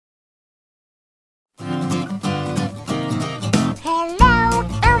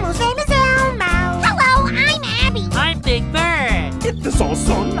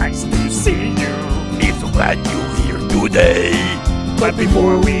so nice to see you. It's so glad you're here today. But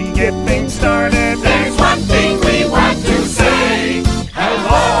before we get things started, there's one thing we want to say.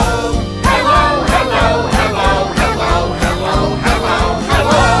 Hello, hello, hello, hello, hello, hello, hello,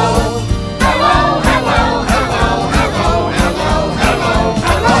 hello. Hello, hello, hello, hello, hello, hello,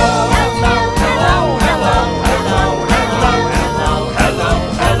 hello. Hello, hello, hello, hello, hello, hello,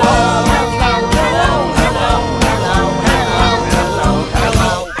 hello. Hello, hello, hello, hello,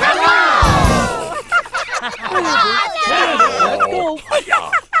 hello, hello, hello.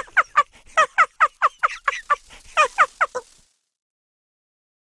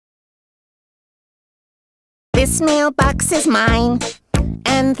 This mailbox is mine,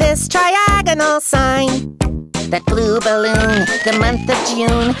 and this triagonal sign. That blue balloon, the month of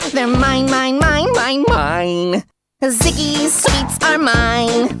June, they're mine, mine, mine, mine, mine. Ziggy's sweets are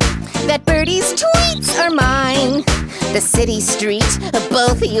mine. That birdie's tweets are mine. The city street,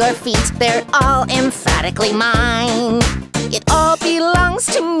 both your feet, they're all emphatically mine. It all belongs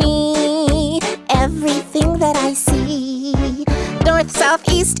to me, everything that I see. North, south,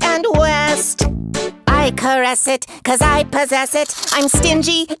 east, and west. I caress it, 'cause I possess it. I'm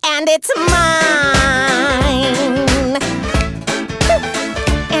stingy, and it's mine.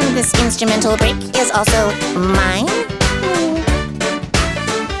 And this instrumental break is also mine.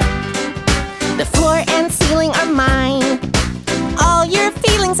 The floor and ceiling are mine. All your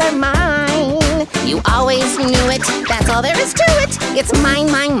feelings are mine. You always knew it, that's all there is to it. It's mine,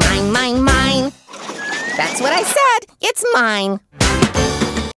 mine, mine, mine, mine. That's what I said, it's mine.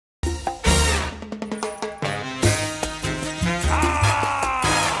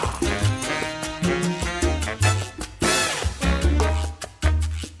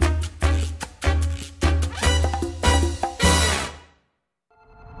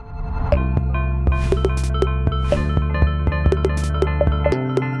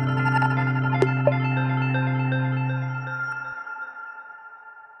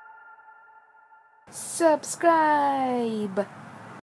 Subscribe.